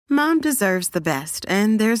Mom deserves the best,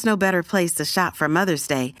 and there's no better place to shop for Mother's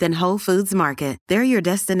Day than Whole Foods Market. They're your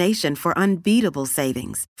destination for unbeatable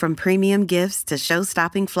savings, from premium gifts to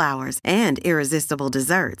show-stopping flowers and irresistible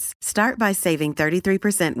desserts. Start by saving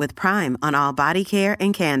 33% with Prime on all body care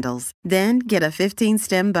and candles. Then get a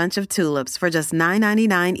 15-stem bunch of tulips for just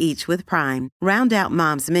 $9.99 each with Prime. Round out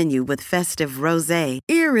Mom's menu with festive rosé,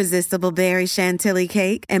 irresistible berry chantilly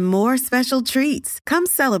cake, and more special treats. Come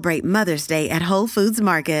celebrate Mother's Day at Whole Foods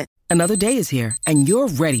Market. Another day is here, and you're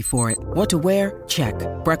ready for it. What to wear? Check.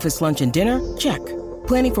 Breakfast, lunch, and dinner? Check.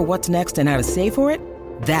 Planning for what's next and how to save for it?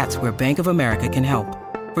 That's where Bank of America can help.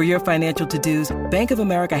 For your financial to-dos, Bank of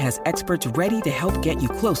America has experts ready to help get you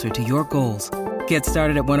closer to your goals. Get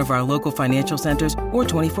started at one of our local financial centers or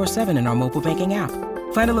 24/7 in our mobile banking app.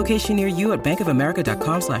 Find a location near you at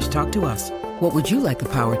bankofamerica.com/talktous. What would you like the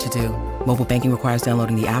power to do? Mobile banking requires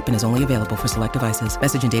downloading the app and is only available for select devices.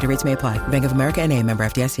 Message and data rates may apply. Bank of America N.A., member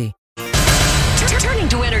FDIC. Turning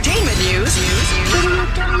to entertainment news.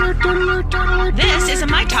 This is a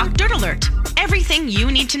My Talk Dirt Alert. Everything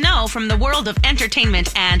you need to know from the world of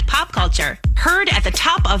entertainment and pop culture. Heard at the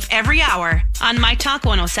top of every hour on My Talk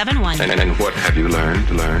 107.1. And what have you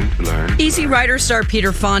learned? Easy Rider star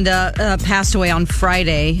Peter Fonda passed away on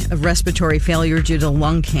Friday of respiratory failure due to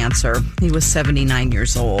lung cancer. He was 79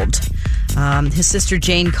 years old. His sister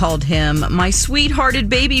Jane called him my sweethearted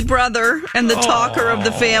baby brother and the talker of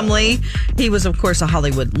the family. He was, of course, a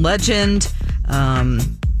Hollywood legend.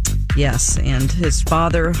 Yes, and his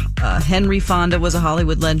father, Henry Fonda, was a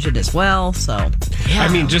Hollywood legend as well. So, yeah, I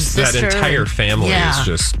mean, just that entire family is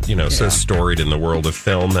just, so storied in the world of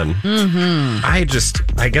film. And I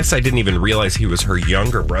guess I didn't even realize he was her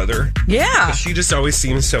younger brother. Yeah. She just always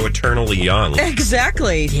seems so eternally young.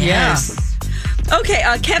 Exactly. Yes. Okay,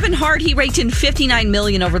 Kevin Hart, he raked in $59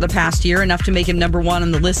 million over the past year, enough to make him number one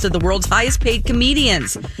on the list of the world's highest paid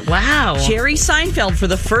comedians. Wow. Jerry Seinfeld, for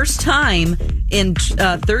the first time in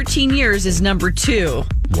 13 years, is number two.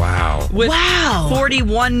 Wow. With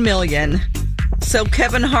 $41 million. So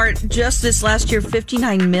Kevin Hart, just this last year,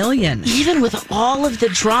 $59 million. Even with all of the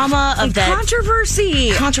drama of that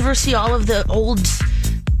controversy, all of the old...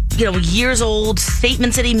 years old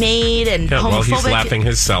statements that he made and homophobic. Well, he's laughing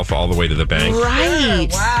himself all the way to the bank. Right.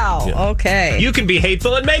 Yeah, wow. Yeah. Okay. You can be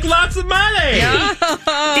hateful and make lots of money. Yeah.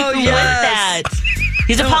 Oh, yes. That.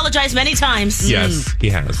 He's apologized many times. Yes, he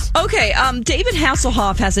has. Okay, David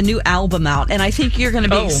Hasselhoff has a new album out, and I think you're going to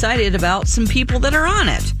be excited about some people that are on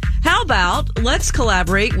it. How about let's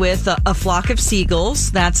collaborate with A Flock of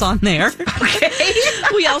Seagulls. That's on there. Okay.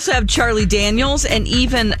 We also have Charlie Daniels and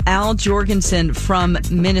even Al Jorgensen from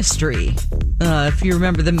Ministry. If you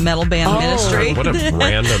remember the metal band Ministry. What a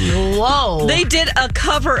random... Whoa. They did a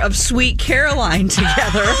cover of Sweet Caroline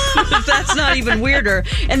together. That's not even weirder.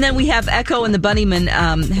 And then we have Echo and the Bunnymen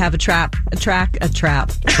have a trap queen.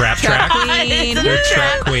 Trap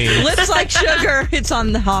queen. Lips Like Sugar. It's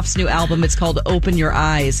on the Hoff's new album. It's called Open Your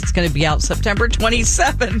Eyes. It's going to be out September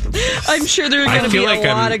 27th. I'm sure there's going to be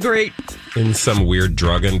a lot of great... In some weird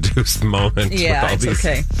drug-induced moment. Yeah, with all these...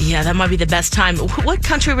 okay. Yeah, that might be the best time. What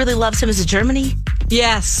country really loves him? Is it Germany?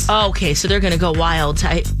 Yes. Oh, okay, so they're going to go wild.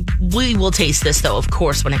 We will taste this, though, of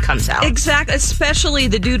course, when it comes out. Exactly, especially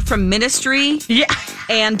the dude from Ministry. Yeah.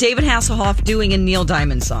 And David Hasselhoff doing a Neil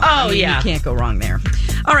Diamond song. Yeah. You can't go wrong there.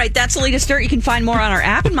 All right, that's the latest dirt. You can find more on our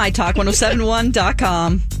app and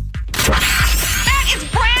mytalk1071.com. That is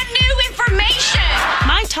brand new information.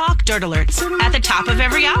 My Talk Dirt Alerts at the top of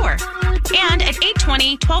every hour. And at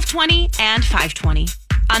 8:20, 12:20, and 5:20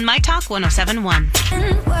 on My Talk 107.1.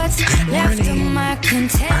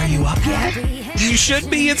 Are you up yet? You should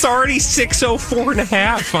be. It's already 6:04 and a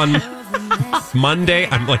half on Monday.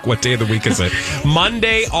 I'm like, what day of the week is it?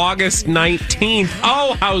 Monday, August 19th.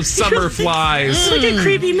 Oh, how summer flies. Look at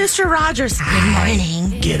creepy Mr. Rogers. Good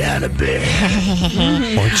morning. Get out of bed.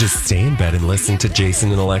 Or just stay in bed and listen to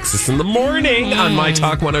Jason and Alexis in the morning on My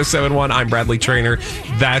Talk 107.1. I'm Bradley Trainer.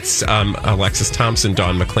 That's Alexis Thompson,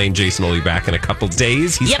 Dawn McClain. Jason will be back in a couple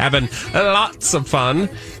days. He's having lots of fun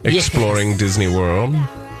exploring Disney World.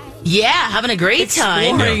 Yeah, having a great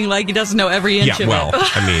time. Exploring like he doesn't know every inch of it. Well,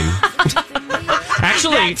 I mean...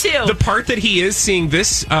 Actually, the part that he is seeing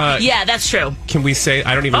this... yeah, that's true. Can we say...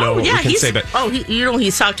 I don't even know what we can say, but...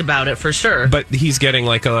 he's talked about it for sure. But he's getting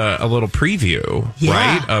like a little preview,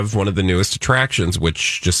 right, of one of the newest attractions,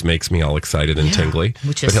 which just makes me all excited and tingly.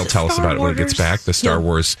 But he'll tell us about it when he gets back. The Star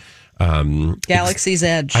Wars... Galaxy's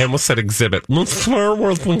Edge. I almost said exhibit. Star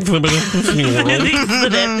Wars exhibit.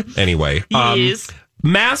 Anyway. Yes.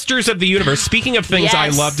 Masters of the Universe. Speaking of things I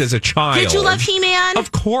loved as a child. Did you love He-Man?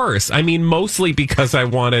 Of course. I mean, mostly because I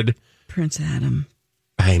wanted... Prince Adam.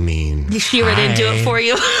 I mean, She-Ra didn't do it for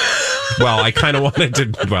you. Well, I kind of wanted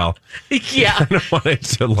to. Well, yeah, I kind of wanted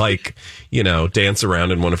to dance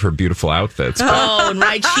around in one of her beautiful outfits. Oh, and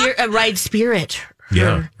ride Spirit.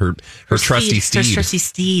 Her trusty steed. Her trusty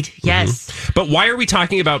steed, yes. Mm-hmm. But why are we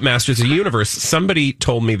talking about Masters of the Universe? Somebody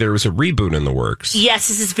told me there was a reboot in the works. Yes,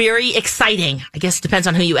 this is very exciting. I guess it depends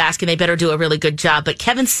on who you ask, and they better do a really good job. But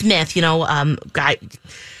Kevin Smith, guy,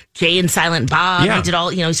 Jay and Silent Bob, he did all,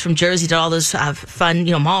 he's from Jersey, did all those fun,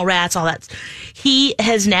 Mallrats, all that. He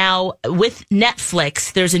has now, with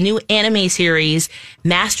Netflix, there's a new anime series,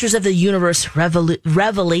 Masters of the Universe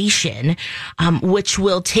Revelation, which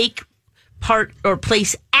will take part or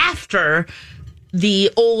place after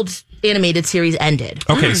the old animated series ended.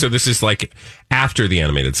 Okay, so this is like after the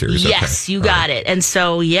animated series. Yes, okay. You got it. And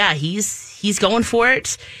so, he's going for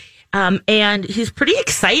it. And he's pretty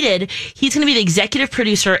excited. He's going to be the executive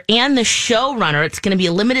producer and the showrunner. It's going to be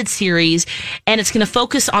a limited series, and it's going to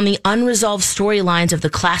focus on the unresolved storylines of the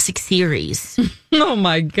classic series. Oh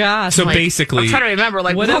my gosh! So basically, I'm trying to remember,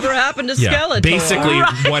 whatever happened to Skeletor? Basically,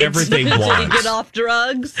 whatever they want. Did he get off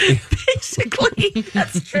drugs? Basically,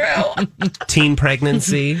 that's true. Teen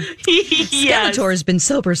pregnancy. Skeletor has been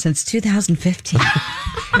sober since 2015.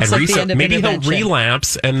 And maybe he'll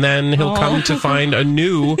relapse, and then he'll come to find a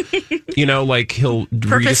new, he'll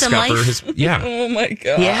purpose rediscover his. Yeah. Oh my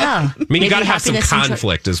god. Yeah. I mean, you got to have some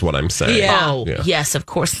conflict, is what I'm saying. Yeah. Oh, yes, of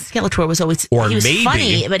course. Skeletor was always he was maybe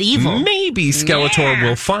funny but evil. Maybe Skeletor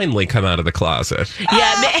will finally come out of the closet. Yeah.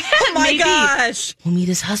 Oh my maybe. Gosh. We'll meet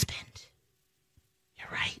his husband. You're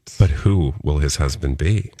right. But who will his husband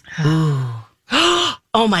be?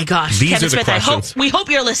 Oh my gosh. These Kevin are the Smith, questions. we hope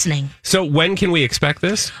you're listening. So when can we expect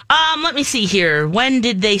this? Let me see here. When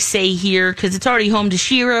did they say here? Because it's already home to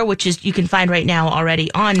She-Ra, which is you can find right now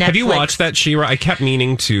already on Netflix. Have you watched that She-Ra? I kept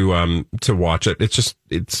meaning to watch it.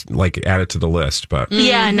 It's like add it to the list, but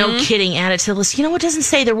yeah, no kidding. Add it to the list. You know what? Doesn't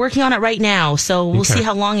say they're working on it right now, so we'll see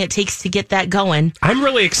how long it takes to get that going. I'm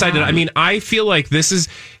really excited. I mean, I feel like this is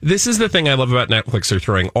the thing I love about Netflix. They're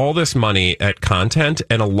throwing all this money at content,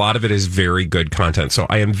 and a lot of it is very good content. So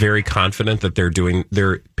I am very confident that they're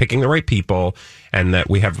picking the right people, and that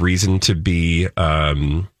we have reason to be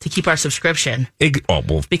to keep our subscription.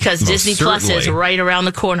 Because Disney Plus is right around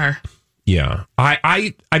the corner. Yeah,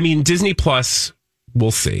 I mean Disney Plus.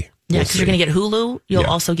 We'll see. Yeah, because you're going to get Hulu. You'll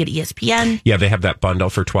also get ESPN. Yeah, they have that bundle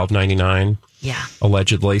for $12.99. Yeah,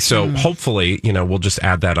 allegedly. So hopefully, we'll just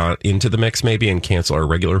add that on into the mix maybe and cancel our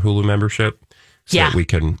regular Hulu membership. So that we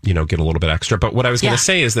can, get a little bit extra. But what I was going to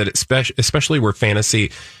say is that especially where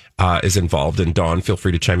fantasy is involved, and Dawn, feel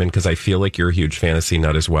free to chime in because I feel like you're a huge fantasy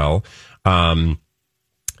nut as well. Have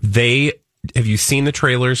you seen the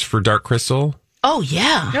trailers for Dark Crystal? Oh,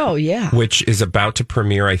 yeah. Oh, yeah. Which is about to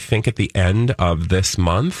premiere, I think, at the end of this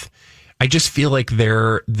month. I just feel like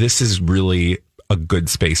this is really a good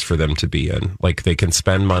space for them to be in. Like, they can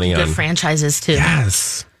spend money on... Good franchises, too.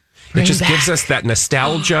 Yes. It just gives us that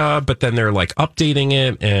nostalgia, but then they're like updating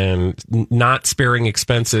it and not sparing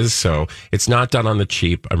expenses. So it's not done on the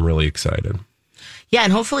cheap. I'm really excited. Yeah,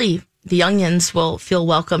 and hopefully the youngins will feel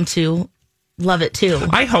welcome to love it too.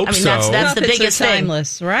 I hope so. That's the biggest thing.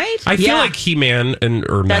 Timeless, right? I feel like He-Man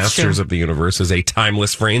or Masters of the Universe is a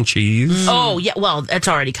timeless franchise. Oh, yeah. Well, it's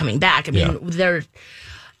already coming back. I mean,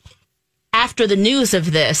 after the news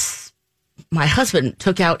of this, my husband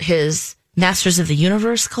took out his Masters of the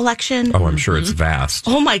Universe collection. Oh, I'm sure it's vast.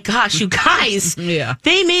 Oh my gosh, you guys. Yeah.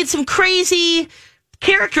 They made some crazy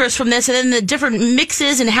characters from this, and then the different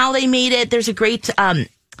mixes and how they made it. There's a great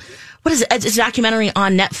what is it? It's a documentary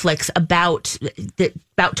on Netflix about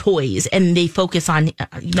toys, and they focus on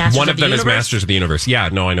Masters One of of the them Universe. is Masters of the Universe. Yeah,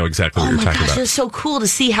 no, I know exactly what you're talking about. It was so cool to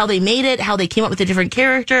see how they made it, how they came up with the different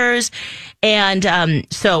characters. And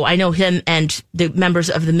so I know him and the members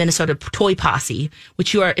of the Minnesota Toy Posse,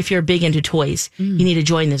 which if you're big into toys, you need to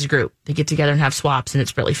join this group. They get together and have swaps, and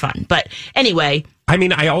it's really fun. But anyway... I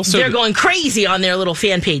mean, they're going crazy on their little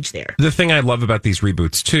fan page there. The thing I love about these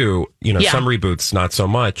reboots too, some reboots not so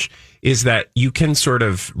much, is that you can sort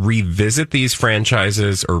of revisit these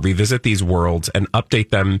franchises or revisit these worlds and update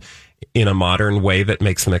them in a modern way that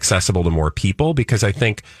makes them accessible to more people. Because I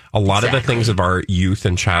think a lot of the things of our youth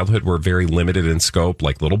and childhood were very limited in scope,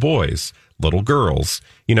 like little boys, little girls.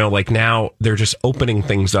 Like now they're just opening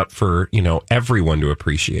things up for, everyone to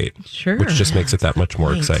appreciate. Sure. Which just makes it that much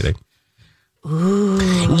more exciting. Ooh.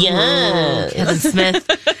 Yeah. Kevin Smith.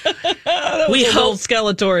 We hope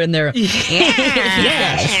Skeletor in there.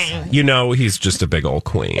 yes. You know, he's just a big old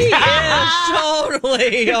queen.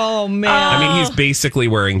 Totally. Oh, man. I mean, he's basically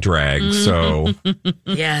wearing drag, so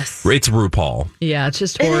Yes. it's RuPaul. Yeah, it's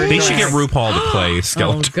just horrible. They should get RuPaul to play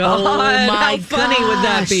Skeletor. Oh, God. my How funny would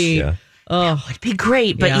that be? Yeah. Oh, It'd be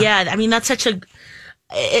great. But yeah, I mean, that's such a...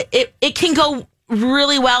 It can go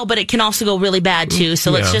really well, but it can also go really bad, too.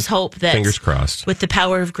 So let's Yeah. just hope that... Fingers crossed. With the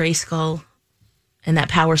power of Grayskull and that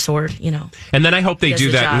power sword, you know. And then I hope they Does do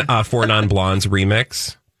the that job. Four Non-Blondes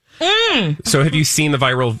remix. So have you seen the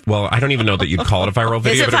viral... Well, I don't even know that you'd call it a viral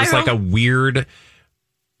video, it but it was viral? like a weird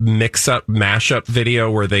mix-up, mashup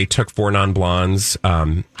video where they took Four Non-Blondes. I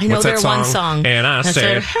know what's their that one song. And I That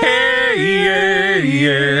said, said, hey,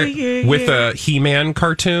 yeah, with a He-Man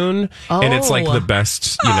cartoon. And it's like Oh. the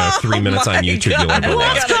best, 3 minutes on YouTube you'll ever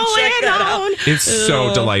watch. What's going on? It's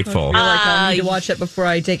so delightful. you're like, I need to watch it before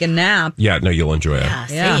I take a nap. Yeah, no, you'll enjoy it. Yeah,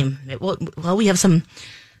 same. Well, we have some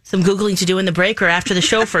Googling to do in the break or after the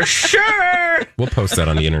show for sure. We'll post that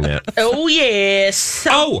on the internet. Oh, yes.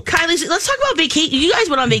 So, Oh. Kylie's, let's talk about vacation. You guys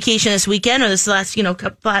went on vacation this weekend or this last,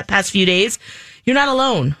 past few days. You're not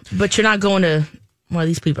alone, but you're not going to... Well,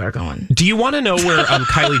 these people are going. Do you want to know where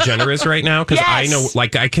Kylie Jenner is right now? Because Yes. I know,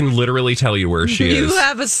 I can literally tell you where she is. You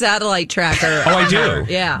have a satellite tracker. Oh, I do.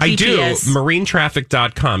 Yeah. I do. GPS.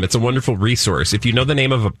 Marinetraffic.com. It's a wonderful resource. If you know the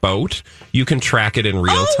name of a boat, you can track it in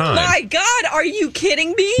real time. Oh, my God. Are you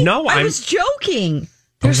kidding me? No, I I'm- was joking.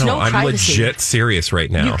 There's no I'm privacy. legit serious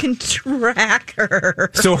right now. You can track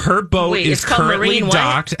her. So her boat Wait, is it's called currently Marine what?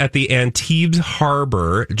 docked at the Antibes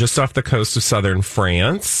Harbor, just off the coast of southern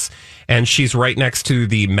France. And she's right next to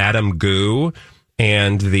the Madame Gou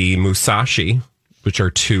and the Musashi, which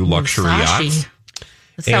are two luxury Musashi. yachts.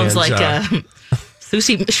 That sounds And, like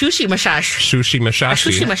sushi massage. Sushi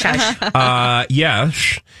Mashashi. Sushi massage.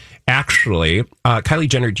 Yes. Actually, Kylie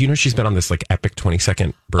Jenner, do you know she's been on this epic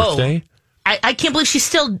 22nd birthday? I can't believe she's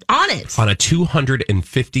still on it. On a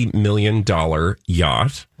 $250 million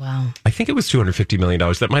yacht. Wow. I think it was $250 million.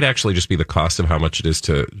 That might actually just be the cost of how much it is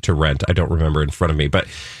to rent. I don't remember in front of me.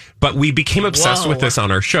 But we became obsessed with this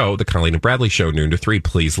on our show, the Colleen and Bradley Show, noon to 3.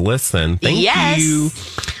 Please listen. Thank Yes. you.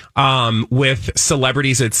 With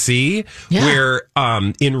Celebrities at Sea, where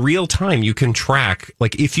in real time you can track,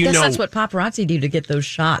 if you know. That's what paparazzi do to get those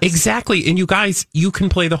shots. Exactly. And you guys, you can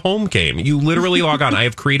play the home game. You literally log on. I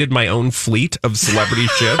have created my own fleet of celebrity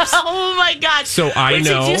ships. Oh my God. So I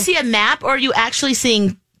know. Did you see a map or are you actually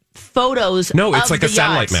seeing photos? No, it's of like the a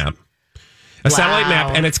satellite yachts? map. A satellite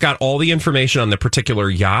map, and it's got all the information on the particular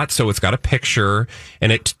yacht. So it's got a picture,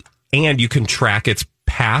 and you can track its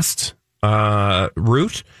past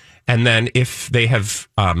route. And then if they have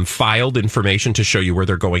filed information to show you where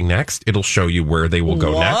they're going next, it'll show you where they will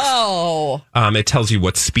go next. Oh. It tells you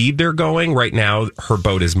what speed they're going. Right now, her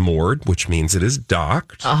boat is moored, which means it is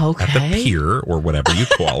docked at the Okay. pier or whatever you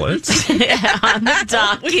call it. On the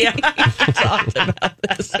dock. Yeah. Talked about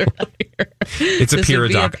this earlier. It's a This pier would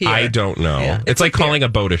be a dock. pier. I don't know. Yeah, it's like calling a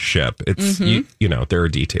boat a ship. It's you know, there are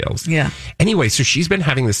details. Yeah. Anyway, so she's been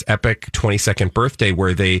having this epic 22nd birthday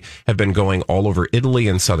where they have been going all over Italy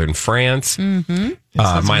and southern France.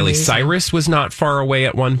 Miley Cyrus was not far away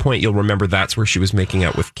at one point. You'll remember that's where she was making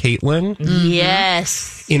out with Caitlyn.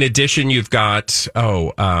 Yes. In addition, you've got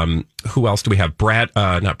who else do we have?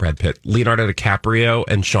 Not Brad Pitt. Leonardo DiCaprio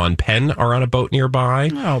and Sean Penn are on a boat nearby.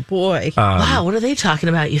 Oh, boy. Wow. What are they talking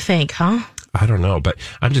about, you think, huh? I don't know, but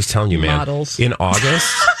I'm just telling you, man. Models. In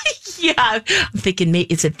August. Yeah. I'm thinking,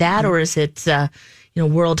 is it that or is it,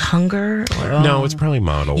 world hunger? Or, No, it's probably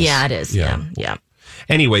models. yeah, it is. Yeah. Yeah.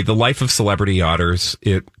 Anyway, the life of celebrity yachters,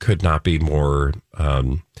 it could not be more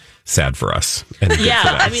sad for us. And good for Yeah.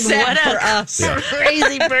 them. I mean, what a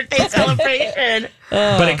crazy birthday celebration.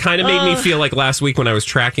 But it kind of made me feel like last week when I was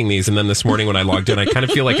tracking these, and then this morning when I logged in, I kind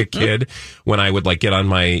of feel like a kid when I would get on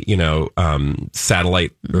my,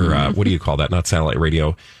 satellite or what do you call that? Not satellite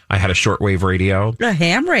radio. I had a shortwave radio. A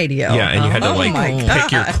ham radio. Yeah, and you had to my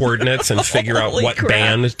pick your coordinates and figure out Holy what crap.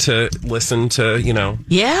 band to listen to,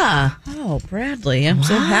 Yeah. Oh, Bradley, I'm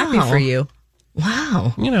so happy Wow. for you.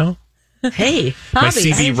 Wow. Hey. my Hobbies.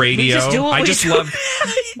 CB radio. just do what I we just do. love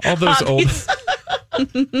all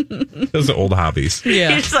those old hobbies. Yeah.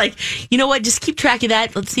 You're just like, you know what? Just keep track of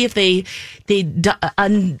that. Let's see if they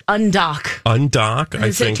undock. Undock,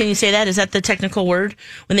 I think. Can you say that? Is that the technical word?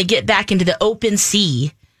 When they get back into the open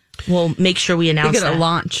sea, we'll make sure we You're announce going to that.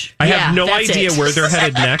 launch. I Yeah, have no that's idea it. where they're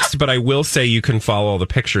headed next, but I will say you can follow all the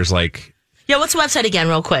pictures Yeah, what's the website again,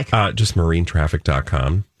 real quick? just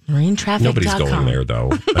marinetraffic.com. Marinetraffic.com. Nobody's going there,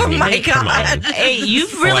 though. I mean, my God. come on. Hey,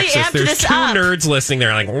 you've really Alexis, amped there's this two up. nerds listening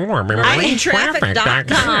there like,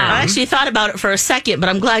 Marinetraffic.com. I actually thought about it for a second, but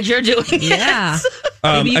I'm glad you're doing it. Yeah.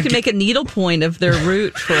 Maybe you can make a needlepoint of their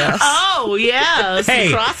route for us. Oh, yeah.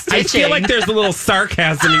 Hey, I feel like there's a little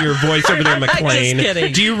sarcasm in your voice over there, McLean. Just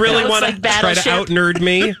kidding. Do you really want to try to out-nerd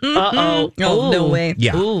me? Uh-oh. Oh, no way.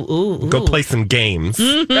 Yeah. Ooh. Go play some games.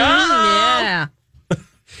 Yeah.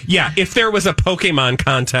 Yeah, if there was a Pokemon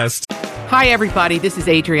contest. Hi, everybody. This is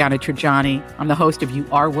Adriana Trajani. I'm the host of You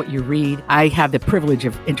Are What You Read. I have the privilege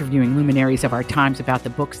of interviewing luminaries of our times about the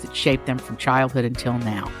books that shaped them from childhood until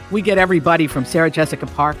now. We get everybody from Sarah Jessica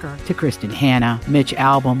Parker to Kristen Hanna, Mitch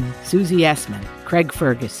Albom, Susie Essman, Craig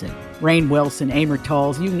Ferguson, Rainn Wilson, Amor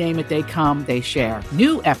Tolls, you name it, they come, they share.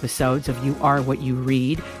 New episodes of You Are What You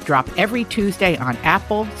Read drop every Tuesday on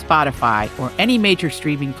Apple, Spotify, or any major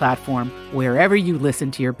streaming platform wherever you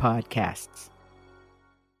listen to your podcasts.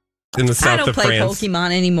 In the I south don't of play France.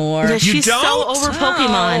 Pokemon anymore. Yeah, she's don't? so over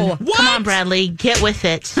Pokemon. Oh. Come on, Bradley. Get with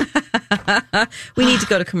it. We need to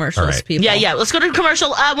go to commercials, All right. people. Yeah. Let's go to the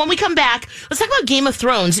commercial. When we come back, let's talk about Game of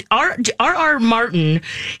Thrones. R.R. Martin,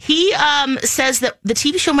 he says that the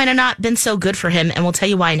TV show might have not been so good for him, and we'll tell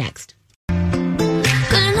you why next.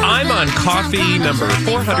 I'm on coffee number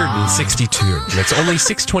 462, and it's only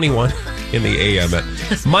 6:21 in the a.m.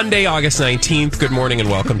 at Monday, August 19th. Good morning and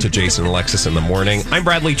welcome to Jason and Alexis in the Morning. I'm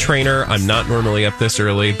Bradley Trainer. I'm not normally up this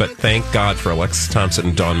early, but thank God for Alexis Thompson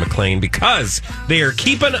and Dawn McLean because they are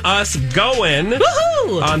keeping us going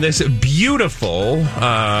on this beautiful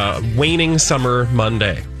waning summer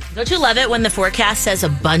Monday. Don't you love it when the forecast says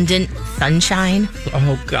abundant sunshine?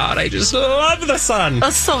 Oh, God, I just love the sun.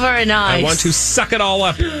 That's so very nice. I want to suck it all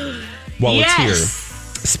up while it's here.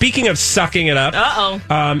 Speaking of sucking it up,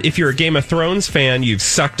 if you're a Game of Thrones fan, you've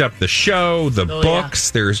sucked up the show, the books.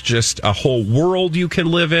 Yeah. There's just a whole world you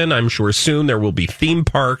can live in. I'm sure soon there will be theme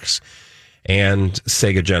parks and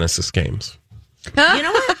Sega Genesis games. You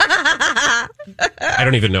know what? I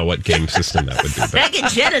don't even know what game system that would be.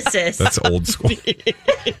 Sega Genesis. That's old school.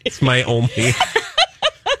 It's my only... It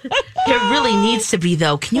really needs to be,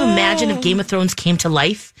 though. Can you imagine if Game of Thrones came to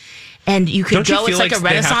life and you could go? It's like a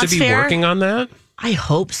Renaissance they have to be fair. Working on that? I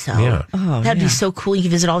hope so. Yeah. That'd be so cool. You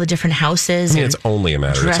can visit all the different houses. I mean, it's only a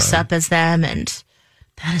matter of time. Dress up as them, and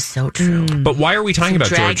that is so true. But why are we talking about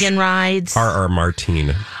dragon rides? R.R.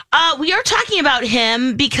 Martin. We are talking about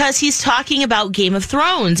him because he's talking about Game of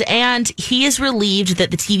Thrones, and he is relieved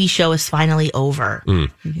that the TV show is finally over. Yeah.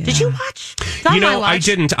 Did you watch? I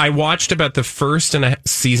didn't. I watched about the first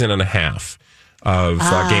season and a half of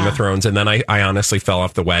Game of Thrones, and then I honestly fell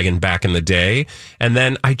off the wagon back in the day, and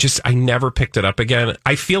then I never picked it up again.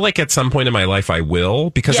 I feel like at some point in my life I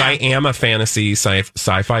will, because I am a fantasy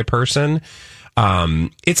sci-fi person.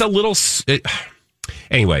 It's a little...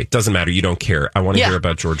 Anyway, doesn't matter. You don't care. I want to hear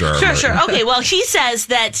about George R. R. Martin. Sure. Okay, well, he says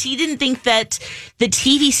that he didn't think that the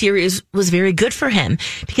TV series was very good for him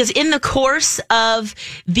because in the course of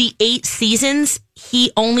the 8 seasons,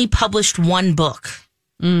 he only published one book.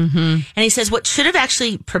 Mm-hmm. And he says what should have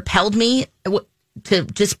actually propelled me to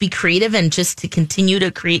just be creative and just to continue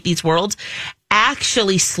to create these worlds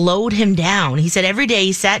actually slowed him down. He said every day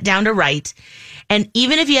he sat down to write. And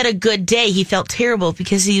even if he had a good day, he felt terrible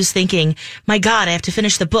because he was thinking, my God, I have to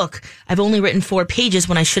finish the book. I've only written 4 pages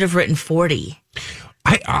when I should have written 40.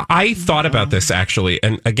 I thought about this actually.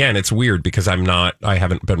 And again, it's weird because I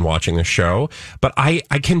haven't been watching the show, but I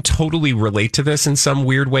can totally relate to this in some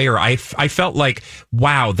weird way. Or I felt like,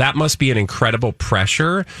 wow, that must be an incredible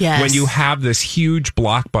pressure when you have this huge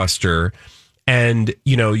blockbuster and,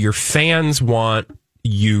 your fans want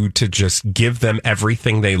you to just give them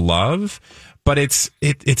everything they love. But it's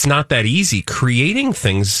not that easy. Creating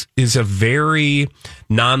things is a very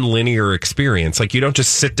non-linear experience. Like you don't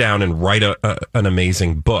just sit down and write an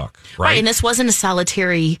amazing book, right? And this wasn't a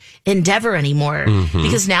solitary endeavor anymore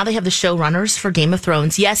because now they have the showrunners for Game of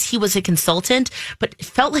Thrones. Yes, he was a consultant, but it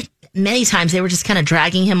felt like many times they were just kind of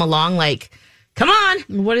dragging him along like, come on.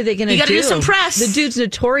 What are they going to do? You got to do some press. The dude's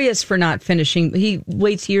notorious for not finishing. He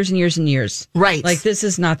waits years and years and years. Right. Like this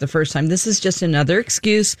is not the first time. This is just another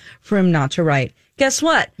excuse for him not to write. Guess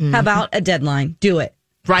what? How about a deadline? Do it.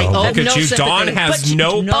 Right. Look at you. sympathy. Dawn has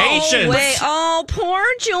no patience. Way. Oh, poor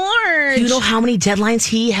George. Do you know how many deadlines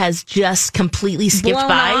he has just completely skipped blown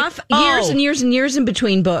by? off? Years and years and years in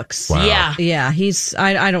between books. Wow. Yeah. Yeah, he's...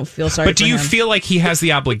 I don't feel sorry But do you feel like he has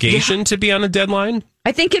the obligation to be on a deadline?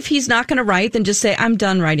 I think if he's not going to write, then just say, I'm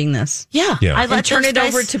done writing this. Yeah. And turn it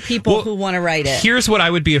over to people who want to write it. Here's what I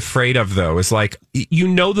would be afraid of, though, is like,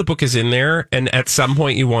 the book is in there, and at some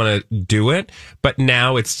point you want to do it, but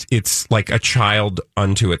now it's like a child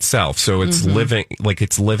unto itself. So it's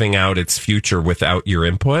living out its future without your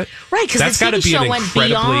input. Right, because the TV show went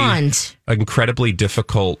beyond. Incredibly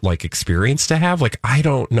difficult, experience to have. I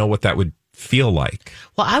don't know what that would feel like.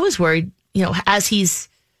 Well, I was worried, as he's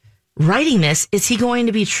writing this, is he going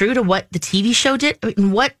to be true to what the TV show did? I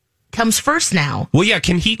mean, what comes first now? Well, yeah,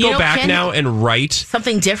 can he go back now and write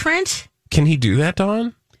something different? Can he do that,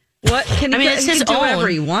 Dawn? What can it's his do own. whatever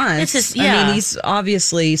he wants. It's his, yeah. I mean, he's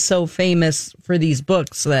obviously so famous for these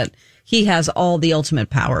books that he has all the ultimate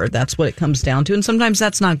power. That's what it comes down to, and sometimes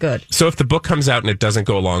that's not good. So if the book comes out and it doesn't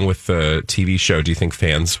go along with the TV show, do you think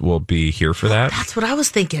fans will be here for that? That's what I was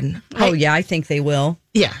thinking. Yeah, I think they will.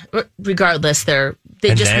 Yeah, regardless,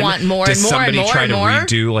 they just want more and more and more. Does somebody try and to more?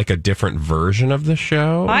 redo a different version of the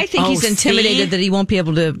show? I think he's intimidated that he won't be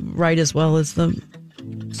able to write as well as the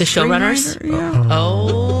showrunners. Yeah.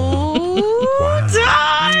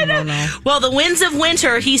 Well, The Winds of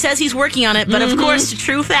Winter, he says he's working on it, but of course,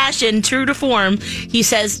 true fashion, true to form, he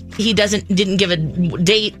says he didn't give a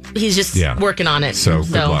date. He's just working on it. So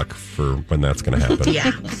good luck for when that's going to happen.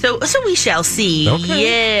 Yeah. So we shall see. Okay.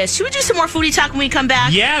 Yes. Should we do some more foodie talk when we come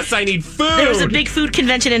back? Yes, I need food. There was a big food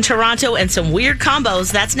convention in Toronto and some weird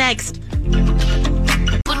combos. That's next.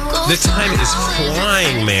 The time is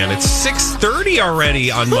flying, man. It's 6:30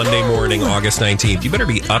 already on Monday morning, August 19th. You better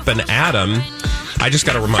be up and at 'em. I just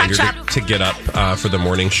got a reminder to get up for the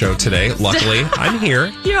morning show today. Luckily, I'm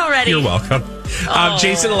here. You're all ready. You're welcome.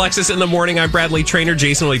 Jason, Alexis in the morning. I'm Bradley Trainer.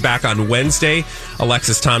 Jason will be back on Wednesday.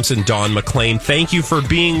 Alexis Thompson, Dawn McLean. Thank you for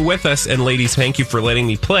being with us. And ladies, thank you for letting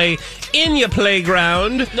me play in your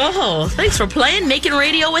playground. Oh, thanks for playing, making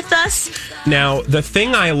radio with us. Now, the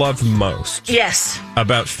thing I love most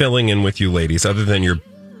about filling in with you ladies, other than your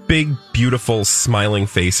big, beautiful, smiling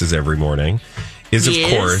faces every morning, is, of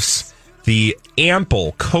course, the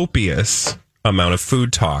ample, copious amount of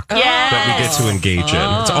food talk that we get to engage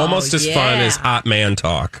in. It's almost as fun as hot man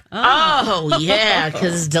talk. Oh, yeah,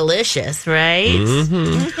 because it's delicious, right?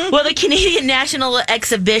 Mm-hmm. Well, the Canadian National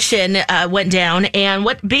Exhibition went down, and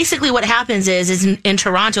what happens is in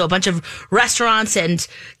Toronto, a bunch of restaurants and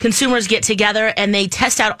consumers get together, and they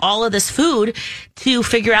test out all of this food to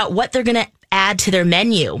figure out what they're going to add to their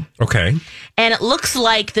menu. Okay. And it looks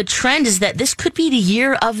like the trend is that this could be the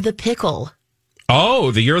year of the pickle.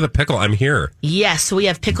 Oh, the year of the pickle. I'm here. Yes, so we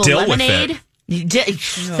have pickle dill lemonade.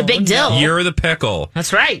 It's the big dill. Year of the pickle.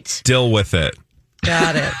 That's right. Dill with it.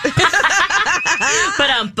 Got it.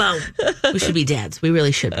 But boom. We should be dads. We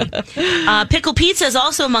really should be. Pickle pizza is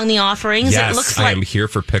also among the offerings. Yes, it looks like I am here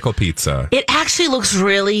for pickle pizza. It actually looks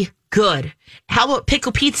really good. How about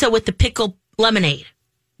pickle pizza with the pickle lemonade?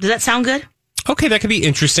 Does that sound good? Okay, that could be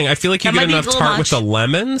interesting. I feel like you get enough tart with the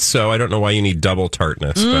lemon, so I don't know why you need double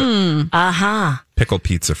tartness. But pickle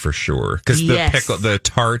pizza for sure, because the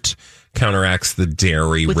tart counteracts the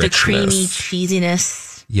dairy with richness. The creamy cheesiness.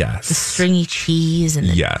 Yes, the stringy cheese and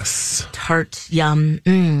the tart yum.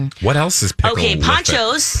 What else is pickle? Okay,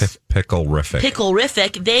 Ponchos. Pickle-rific.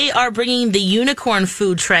 Pickle-rific. They are bringing the unicorn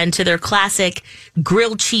food trend to their classic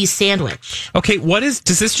grilled cheese sandwich. Okay,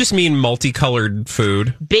 does this just mean multicolored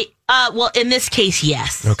food? Well, in this case,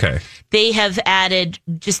 yes. Okay. They have added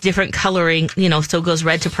just different coloring, so it goes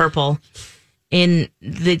red to purple in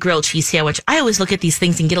the grilled cheese sandwich. I always look at these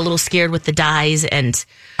things and get a little scared with the dyes. And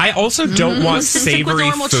I also don't want savory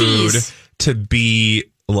food to be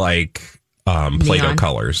like Play-Doh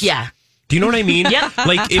colors. Yeah. Do you know what I mean? Yeah.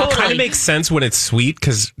 Like, it kind of makes sense when it's sweet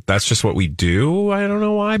because that's just what we do. I don't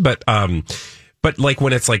know why, but like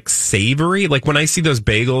when it's like savory, like when I see those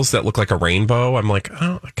bagels that look like a rainbow, I'm like,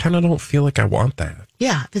 oh, I kind of don't feel like I want that.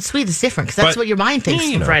 Yeah, if it's sweet, it's different because that's what your mind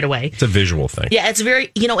thinks right away. It's a visual thing. Yeah, it's very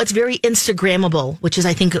Instagrammable, which is,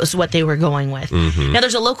 I think, was what they were going with. Mm-hmm. Now,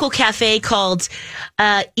 there's a local cafe called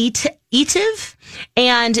Eative,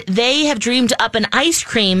 and they have dreamed up an ice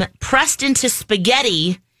cream pressed into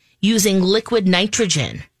spaghetti using liquid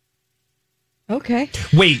nitrogen. Okay.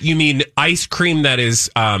 Wait, you mean ice cream that is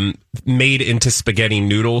made into spaghetti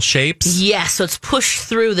noodle shapes? Yes, so it's pushed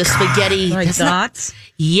through the spaghetti. Like dots?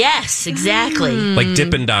 Yes, exactly. Like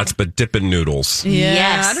Dippin' Dots, but Dippin' Noodles. Yeah,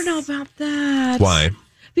 yes. I don't know about that. Why?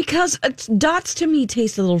 Because dots to me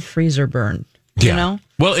taste a little freezer burn. You know?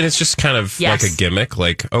 Well, and it's just kind of like a gimmick.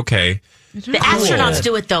 Like, okay. The astronauts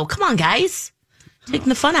do it, though. Come on, guys. Taking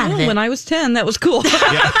the fun out of it. When I was 10, that was cool.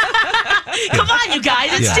 Come on, you guys.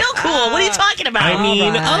 It's still cool. What are you talking about? I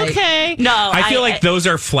mean, okay. No, I feel like those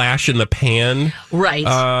are flash in the pan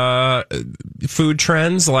food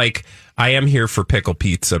trends. Like, I am here for pickle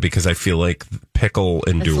pizza because I feel like pickle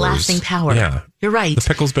endures. It's lasting power. Yeah. You're right. The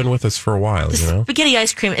pickle's been with us for a while, the you know? Spaghetti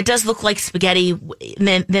ice cream, it does look like spaghetti.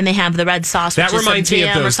 Then they have the red sauce, which that reminds me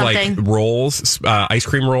of those like rolls, ice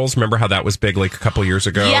cream rolls. Remember how that was big like a couple years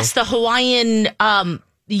ago? Yes, the Hawaiian, the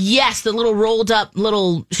little rolled up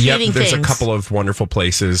little shaving there's things. a couple of wonderful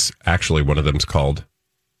places. Actually, one of them's called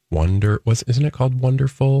isn't it called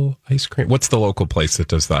Wonderful Ice Cream? What's the local place that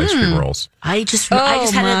does the ice cream rolls? I just had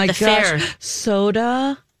it at the fair.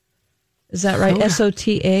 Soda. Is that right?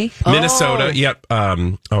 SOTA? Minnesota. Yep.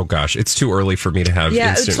 Oh gosh, it's too early for me to have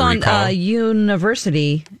instant recall. It's on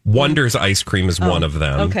University. Wonders Ice Cream is one of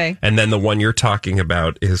them. Okay. And then the one you're talking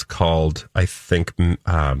about is called, I think,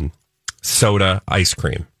 Soda Ice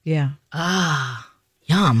Cream. Yeah.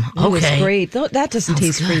 Yum. Okay. It's great. That doesn't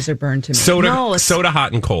taste freezer burn to me. Soda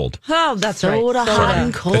hot and cold. Oh, that's right. Soda hot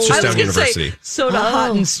and cold. That's just down University. Soda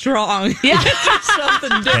hot and strong. Yeah.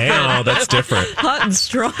 Something different. Hey, that's different. Hot and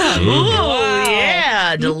strong. Ooh,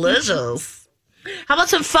 yeah. Delicious. How about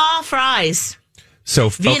some pho fries? So,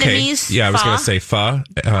 Vietnamese okay. Yeah, I was pho. going to say pho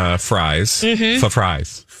fries. Pho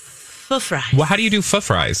fries. Pho fries. Well, how do you do pho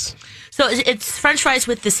fries? So it's French fries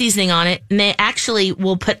with the seasoning on it, and they actually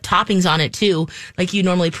will put toppings on it too, like you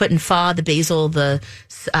normally put in pho, the basil, the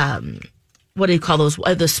what do you call those?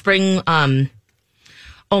 The spring.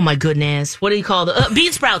 Oh my goodness, what do you call the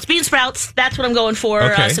bean sprouts? Bean sprouts. That's what I'm going for.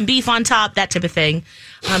 Okay. Some beef on top, that type of thing.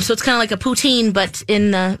 So it's kind of like a poutine, but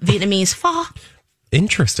in the Vietnamese pho.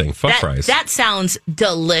 Interesting. Pho fries. That sounds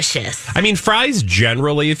delicious. I mean, fries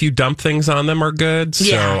generally, if you dump things on them, are good. So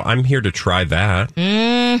Yeah. I'm here to try that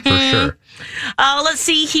for sure. Let's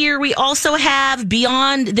see here. We also have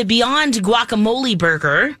Beyond Guacamole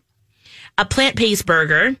Burger, a plant-based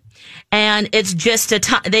burger, and it's just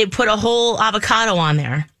they put a whole avocado on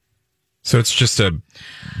there. So it's just a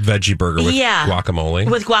veggie burger with guacamole?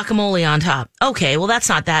 With guacamole on top. Okay, well, that's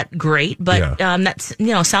not that great, but that's,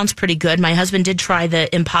 sounds pretty good. My husband did try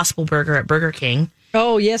the Impossible Burger at Burger King.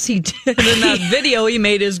 Oh, yes, he did. And that video he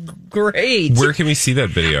made is great. Where can we see that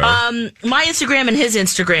video? My Instagram and his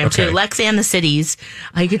Instagram, too. Lex and the Cities.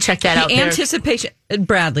 You can check that out there. Anticipation.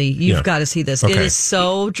 Bradley, you've got to see this. Okay. It is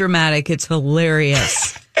so dramatic. It's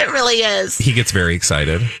hilarious. It really is. He gets very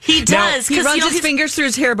excited. He does. He runs his fingers through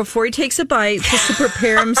his hair before he takes a bite just to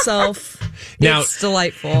prepare himself. Now, it's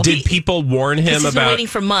delightful. Did people warn him He's been about waiting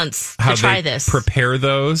for months how to try they this? prepare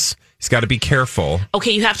those? He's got to be careful.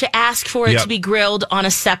 Okay, you have to ask for it to be grilled on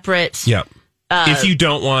a separate... Yep. If you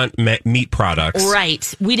don't want meat products.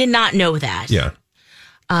 Right. We did not know that. Yeah.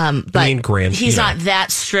 But he's not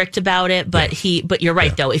that strict about it, but you're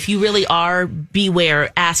right, though. If you really are,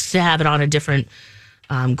 beware, ask to have it on a different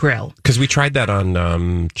grill. Because we tried that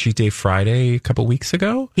on Cheat Day Friday a couple weeks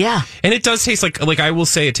ago. Yeah. And it does taste like I will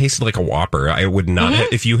say it tasted like a Whopper. I would not,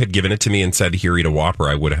 if you had given it to me and said, here, eat a Whopper,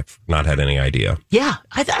 I would have not had any idea. Yeah.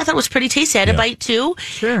 I thought it was pretty tasty. I had a bite, too.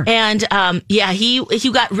 Sure. And,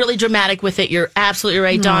 he got really dramatic with it. You're absolutely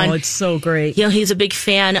right, Dawn. Oh, it's so great. He's a big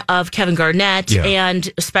fan of Kevin Garnett,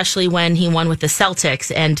 and especially when he won with the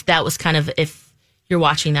Celtics. And that was kind of, if you're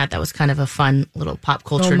watching that was kind of a fun little pop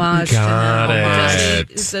culture. Homage. Got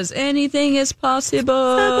it. It says, anything is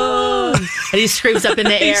possible. And he screams up in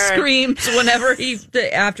the He air. screams whenever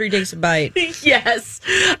after he takes a bite. Yes.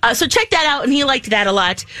 So check that out, and he liked that a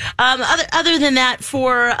lot. Other than that,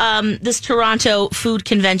 for this Toronto food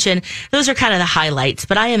convention, those are kind of the highlights,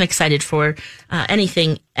 but I am excited for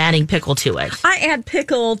anything adding pickle to it. I add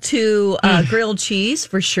pickle to grilled cheese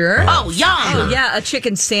for sure. Oh, yum! Oh, yeah, a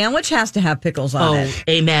chicken sandwich has to have pickles on it.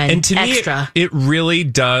 Amen. And to Extra. me, it really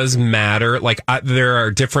does matter. Like, there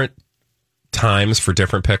are different times for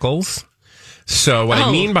different pickles. So what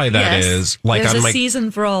I mean by that is, like, there's on a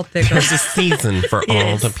season for all pickles. There's a season for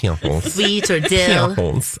all the pickles. Sweet or dill.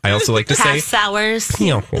 Pickles. I also like to say half sours.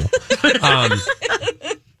 pickle.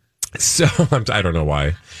 So I don't know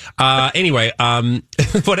why. Anyway,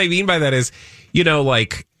 what I mean by that is,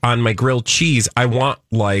 like on my grilled cheese, I want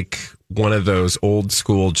like one of those old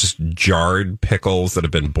school, just jarred pickles that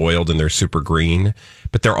have been boiled and they're super green,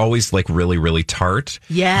 but they're always like really, really tart.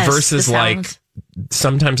 Yes. Versus like,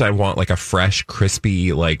 sometimes I want like a fresh,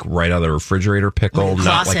 crispy, like right out of the refrigerator pickle,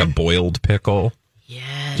 not like a boiled pickle.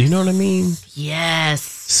 Yes. Do you know what I mean? Yes.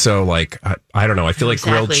 So, like, I don't know. I feel like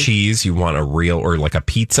grilled cheese, you want a real, or like a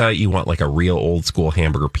pizza, you want like a real old school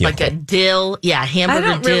hamburger pickle. Like a dill. Yeah, hamburger dill.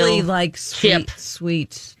 I don't really like chip.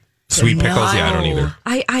 sweet pickles? Yeah, I don't either.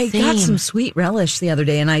 I got some sweet relish the other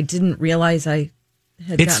day, and I didn't realize I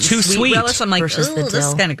had It's gotten too sweet. relish. I'm like, Versus the this is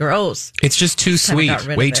dill. kind of gross. It's just too sweet. got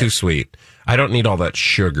rid Way of it. too sweet. I don't need all that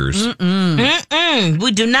sugars.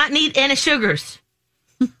 We do not need any sugars.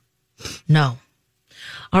 No.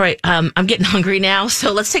 All right. I'm getting hungry now,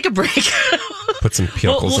 so let's take a break. Put some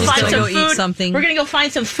pickles We'll and find stuff. some Go eat food. something. We're gonna go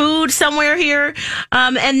find some food somewhere here,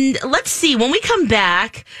 and let's see when we come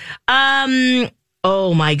back.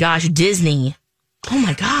 Oh my gosh, Disney. Oh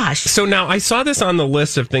my gosh. So now I saw this on the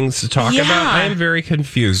list of things to talk Yeah. about. I am very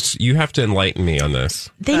confused. You have to enlighten me on this.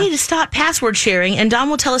 They need to stop password sharing, and Don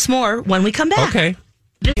will tell us more when we come back. Okay.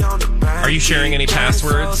 Are you sharing any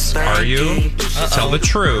passwords? Are you? Tell the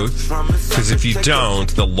truth. Because if you don't,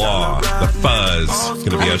 the law, the fuzz, is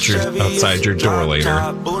going to be outside your door later.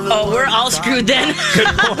 Oh, we're all screwed then.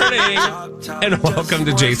 Good morning. And welcome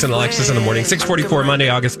to Jason Alexis in the morning. 6:44, Monday,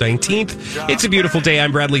 August 19th. It's a beautiful day.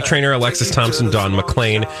 I'm Bradley Trainer, Alexis Thompson, Dawn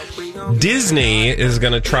McClain. Disney is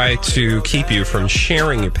going to try to keep you from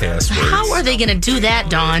sharing your passwords. How are they going to do that,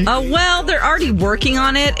 Dawn? Well, they're already working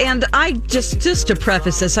on it, and I just to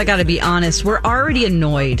preface this, I got to be honest. We're already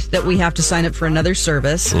annoyed that we have to sign up for another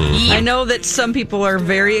service. I know that some people are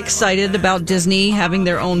very excited about Disney having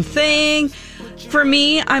their own thing. For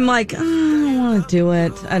me, I'm like, I don't want to do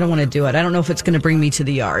it. I don't want to do it. I don't know if it's going to bring me to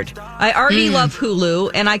the yard. I already love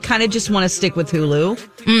Hulu, and I kind of just want to stick with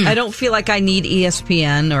Hulu. I don't feel like I need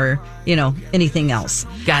ESPN or, anything else.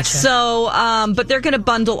 Gotcha. So, but they're going to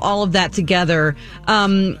bundle all of that together.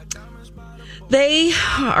 They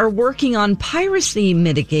are working on piracy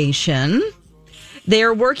mitigation. They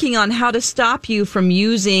are working on how to stop you from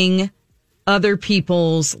using other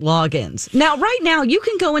people's logins. Now, right now, you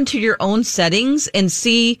can go into your own settings and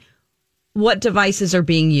see what devices are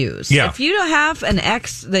being used. Yeah. If you have an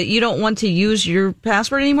ex that you don't want to use your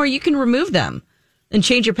password anymore, you can remove them and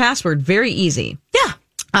change your password. Very easy. Yeah.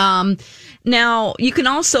 Now, you can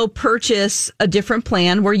also purchase a different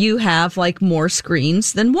plan where you have like more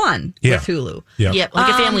screens than one with Hulu. Yeah. Yeah,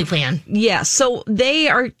 like a family plan. Yeah, so they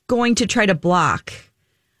are going to try to block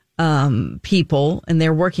people, and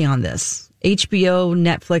they're working on this. HBO,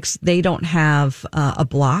 Netflix, they don't have a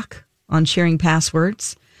block on sharing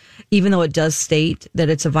passwords, even though it does state that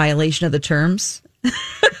it's a violation of the terms.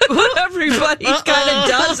 Everybody kind of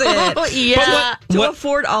does it. Yeah. To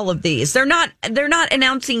afford all of these. They're not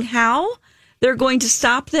announcing how they're going to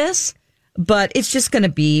stop this, but it's just going to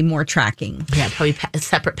be more tracking. Yeah, probably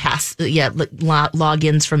separate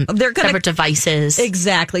logins from separate devices.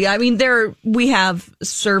 Exactly. I mean, we have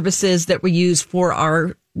services that we use for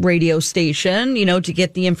our radio station, to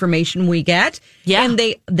get the information we get. Yeah. And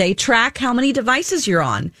they track how many devices you're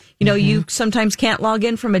on. You sometimes can't log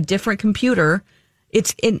in from a different computer.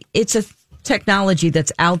 It's a technology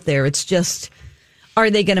that's out there. It's just, are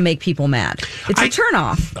they going to make people mad? It's a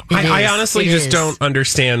turnoff. I honestly just don't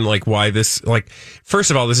understand why this,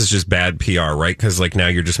 first of all, this is just bad PR, right? Because now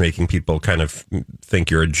you're just making people kind of think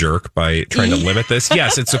you're a jerk by trying to limit this.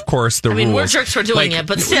 Yes, it's of course the rules. We're jerks for doing it,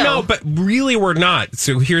 but still. No, but really we're not.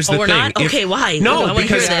 So here's the we're thing. not? Okay, why? No, I wanna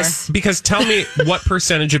because hear this. because tell me what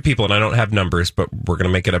percentage of people, and I don't have numbers, but we're going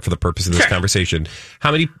to make it up for the purpose of this conversation.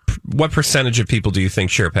 What percentage of people do you think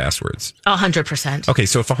share passwords? 100%. Okay,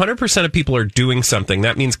 so if 100% of people are doing something,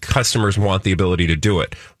 that means customers want the ability to do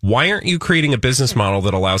it. Why aren't you creating a business model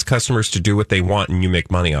that allows customers to do what they want and you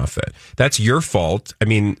make money off it? That's your fault. I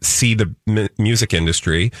mean, see the music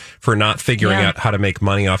industry for not figuring out how to make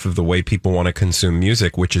money off of the way people want to consume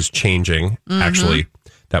music, which is changing. Actually,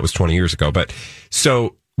 that was 20 years ago. But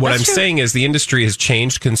so what I'm saying is the industry has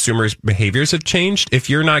changed. Consumers' behaviors have changed. If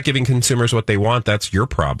you're not giving consumers what they want, that's your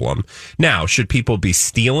problem. Now, should people be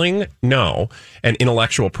stealing? No. And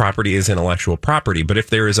intellectual property is intellectual property. But if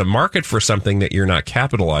there is a market for something that you're not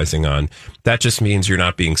capitalizing on, that just means you're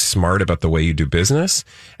not being smart about the way you do business.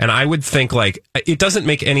 And I would think it doesn't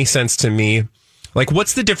make any sense to me.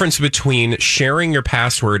 What's the difference between sharing your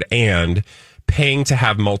password and paying to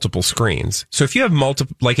have multiple screens? So if you have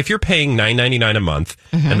if you're paying $9.99 a month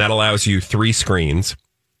and that allows you 3 screens,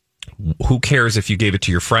 who cares if you gave it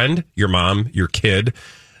to your friend, your mom, your kid,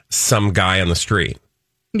 some guy on the street?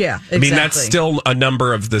 Yeah, exactly. I mean, that's still a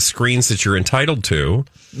number of the screens that you're entitled to.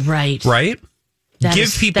 Right. Right?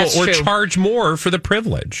 Give people or true. charge more for the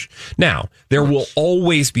privilege. Now, there will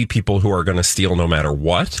always be people who are going to steal no matter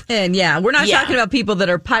what. And we're not talking about people that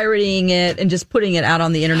are pirating it and just putting it out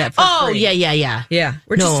on the internet for free. Yeah.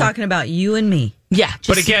 We're just talking about you and me. Yeah.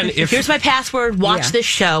 But again, here's my password, watch this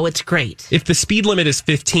show, it's great. If the speed limit is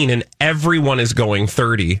 15 and everyone is going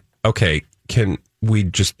 30, okay, can we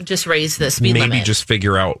just raise the speed limit? Maybe just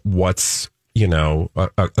figure out what's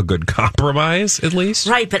a good compromise at least.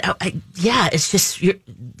 Right, but it's just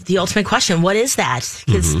the ultimate question. What is that?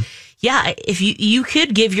 Because yeah, if you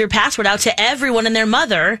could give your password out to everyone and their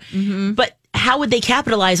mother, but how would they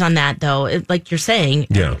capitalize on that, though? Like you're saying,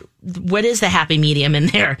 what is the happy medium in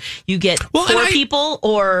there? You get 4 people,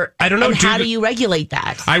 or I don't know. And how do you regulate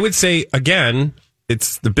that? I would say, again,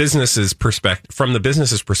 it's the business's perspective. From the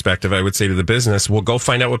business's perspective, I would say to the business, well, go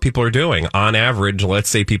find out what people are doing. On average, let's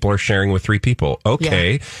say people are sharing with 3 people.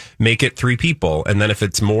 Okay, make it 3 people. And then if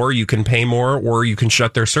it's more, you can pay more, or you can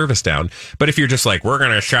shut their service down. But if you're just like, we're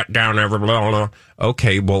going to shut down every blah, blah,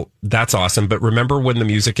 okay, well, that's awesome. But remember when the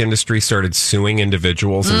music industry started suing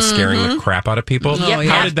individuals and scaring the crap out of people?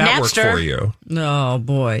 How did that work for you? Oh,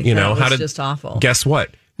 boy. You know, that was just awful. Guess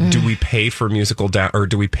what? Do we pay for or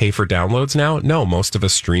do we pay for downloads now? No, most of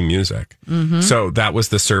us stream music. So that was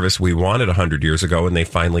the service we wanted 100 years ago, and they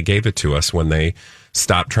finally gave it to us when they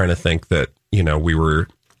stopped trying to think that, you know, we were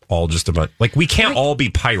all just about, like, we can't all be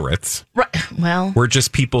pirates. Right. Well, we're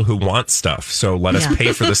just people who want stuff. So let us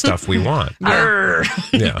pay for the stuff we want. That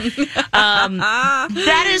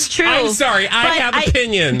is true. I'm sorry. I have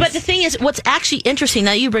opinions. But the thing is, what's actually interesting,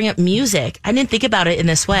 now you bring up music, I didn't think about it in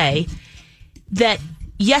this way, that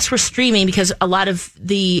yes, we're streaming because a lot of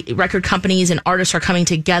the record companies and artists are coming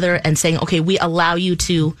together and saying, okay, we allow you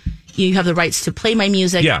have the rights to play my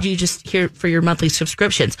music. You just hear for your monthly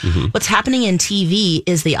subscriptions. What's happening in TV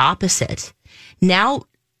is the opposite. Now,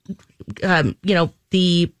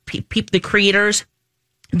 the creators,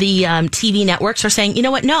 the TV networks are saying, you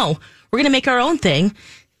know what? No, we're going to make our own thing.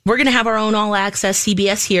 We're going to have our own all access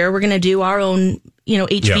CBS here. We're going to do our own,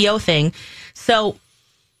 HBO thing. So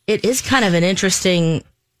it is kind of an interesting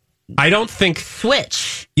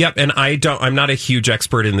switch. Yep. And I'm not a huge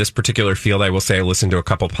expert in this particular field. I will say I listened to a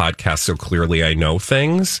couple podcasts, so clearly I know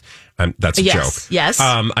things. That's a joke. Yes.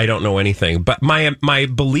 I don't know anything, but my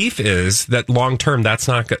belief is that long term, that's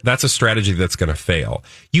a strategy that's going to fail.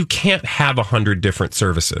 You can't have 100 different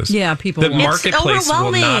services. Yeah. The marketplace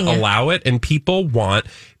will not allow it, and people want.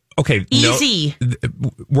 Okay, easy.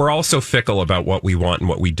 We're also fickle about what we want and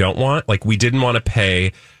what we don't want. Like, we didn't want to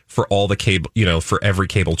pay for all the cable, for every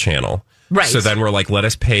cable channel. Right. So then we're like, let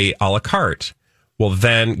us pay a la carte. Well,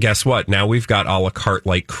 then guess what? Now we've got a la carte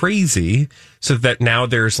like crazy, so that now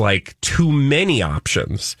there's like too many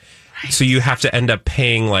options. Right. So you have to end up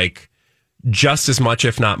paying like just as much,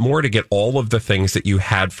 if not more, to get all of the things that you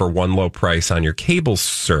had for one low price on your cable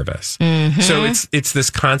service. So it's this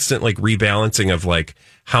constant like rebalancing of like,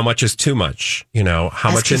 how much is too much? How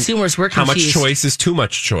much consumers we're how confused. much choice is too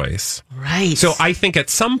much choice? Right. So I think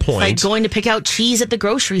at some point, it's like going to pick out cheese at the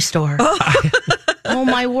grocery store. Oh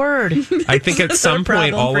my word! I think at some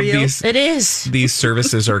point, all of these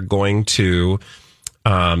services are going to,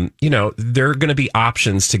 there are going to be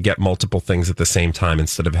options to get multiple things at the same time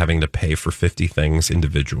instead of having to pay for 50 things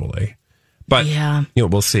individually. But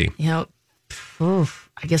we'll see. I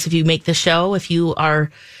guess if you make the show, if you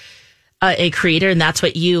are a creator and that's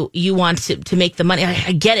what you want to make the money,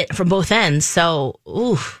 I get it from both ends. So,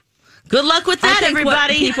 good luck with that,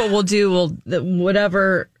 everybody. What people will do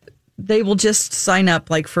whatever. They will just sign up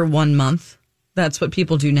like for 1 month. That's what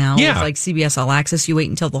people do now. Yeah. With like CBS All Access, you wait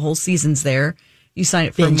until the whole season's there. You sign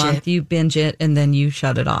it for a month, you binge it, and then you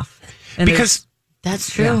shut it off. And because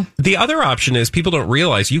that's true. Yeah. The other option is people don't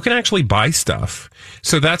realize you can actually buy stuff.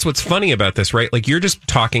 So that's what's funny about this, right? Like, you're just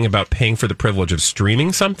talking about paying for the privilege of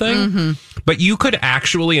streaming something, but you could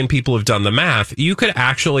actually, and people have done the math, you could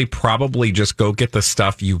actually probably just go get the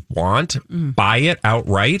stuff you want, buy it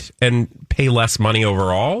outright, and pay less money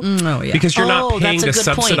overall. Because you're not paying to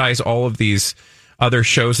subsidize all of these other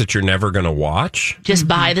shows that you're never going to watch. Just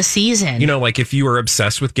buy the season. Like if you are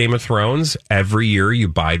obsessed with Game of Thrones, every year you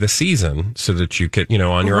buy the season so that you could,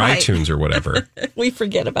 on your iTunes or whatever. We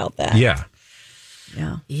forget about that. Yeah.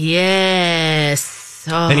 Yes.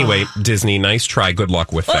 Oh. Anyway, Disney, nice try. Good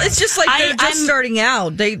luck with that. Well, it's just like they're just starting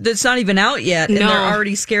out. It's not even out yet, and they're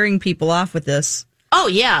already scaring people off with this. Oh,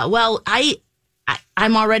 yeah. Well,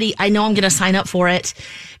 I'm already, I know I'm going to sign up for it.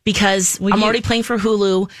 Because I'm already playing for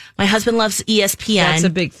Hulu. My husband loves ESPN. That's a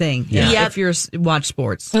big thing. Yeah. If you're watch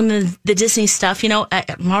sports. And the Disney stuff,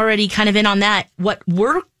 I'm already kind of in on that. What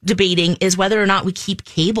we're debating is whether or not we keep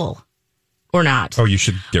cable or not. Oh, you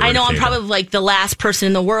should get rid I know of I'm cable. probably like the last person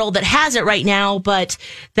in the world that has it right now, but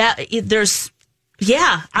there's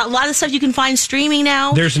a lot of stuff you can find streaming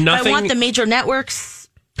now. There's nothing. I want the major networks.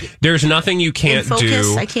 There's nothing you can't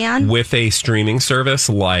do with a streaming service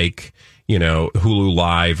like Hulu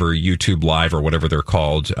Live or YouTube Live or whatever they're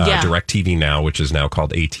called, DirecTV Now, which is now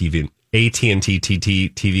called AT&T TV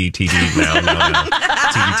now.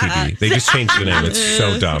 TV. They just changed the name. It's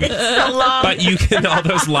so dumb. It's so long. But you can, all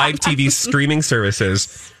those live TV streaming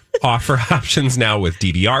services, offer options now with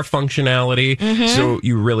DVR functionality. So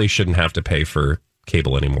you really shouldn't have to pay for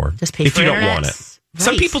cable anymore. Just pay if for you don't internet. want it. Right.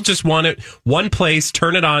 Some people just want it one place,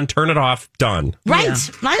 turn it on, turn it off, done. Right.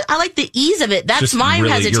 I like the ease of it. That's Just my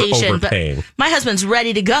really, hesitation. you're But overpaying. my husband's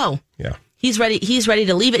ready to go. Yeah. He's ready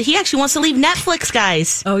to leave it. He actually wants to leave Netflix,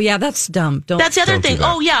 guys. Oh, yeah, that's dumb. That's the other don't do thing.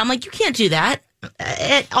 that. Oh, yeah. I'm like, you can't do that.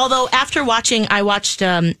 Although after I watched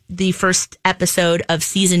the first episode of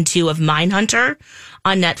season 2 of Mindhunter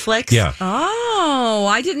on Netflix. Yeah. Oh,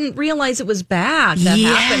 I didn't realize it was bad. That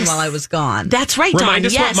happened while I was gone. That's right, Dawn. Remind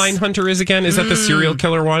us Yes. what Mindhunter is again. Is that the serial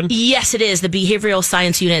killer one? Yes, it is. The behavioral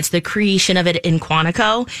science unit. It's the creation of it in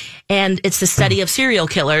Quantico. And it's the study of serial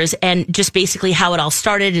killers and just basically how it all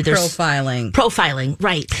started. There's Profiling,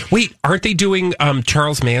 right. Wait, aren't they doing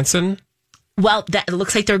Charles Manson? Well, it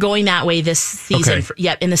looks like they're going that way this season.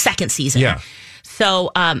 Okay. In the second season. Yeah.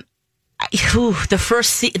 So, the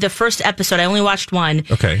first episode, I only watched one.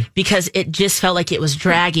 Okay. Because it just felt like it was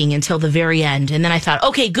dragging until the very end. And then I thought,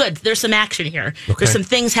 okay, good. There's some action here. Okay. There's some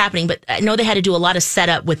things happening. But I know they had to do a lot of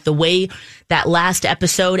setup with the way that last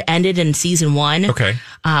episode ended in season 1. Okay.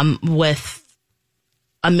 With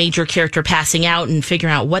a major character passing out and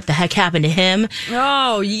figuring out what the heck happened to him.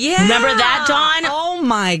 Oh, yeah. Remember that, Dawn? Oh,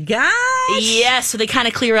 my gosh. Yeah, so they kind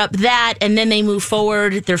of clear up that, and then they move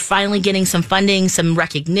forward. They're finally getting some funding, some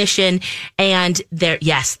recognition, and they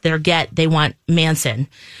want Manson.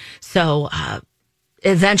 So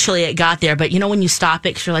eventually it got there, but when you stop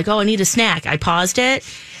it, 'cause you're like, oh, I need a snack. I paused it,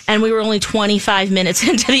 and we were only 25 minutes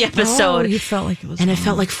into the episode. Oh, you felt like it was and it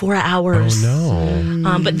felt like 4 hours. Oh,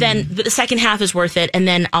 no. But then the second half is worth it, and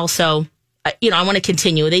then also, I want to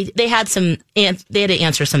continue. They had they had to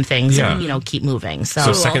answer some things, and keep moving.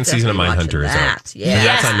 So second season of Mindhunter is out. Yeah.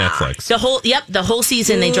 That's on Netflix. The whole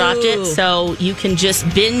season they dropped it, so you can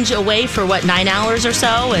just binge away for 9 hours or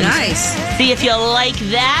so, and Nice. see if you like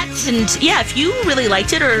that. And if you really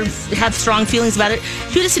liked it or have strong feelings about it,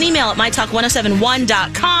 shoot us an email at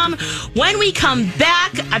mytalk1071.com. When we come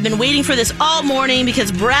back, I've been waiting for this all morning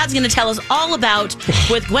because Brad's going to tell us all about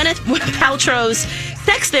what Gwyneth Paltrow's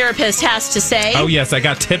sex therapist has to say. Oh, yes, I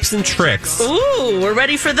got tips and tricks. Ooh, we're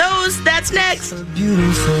ready for those. That's next.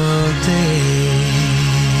 Beautiful day.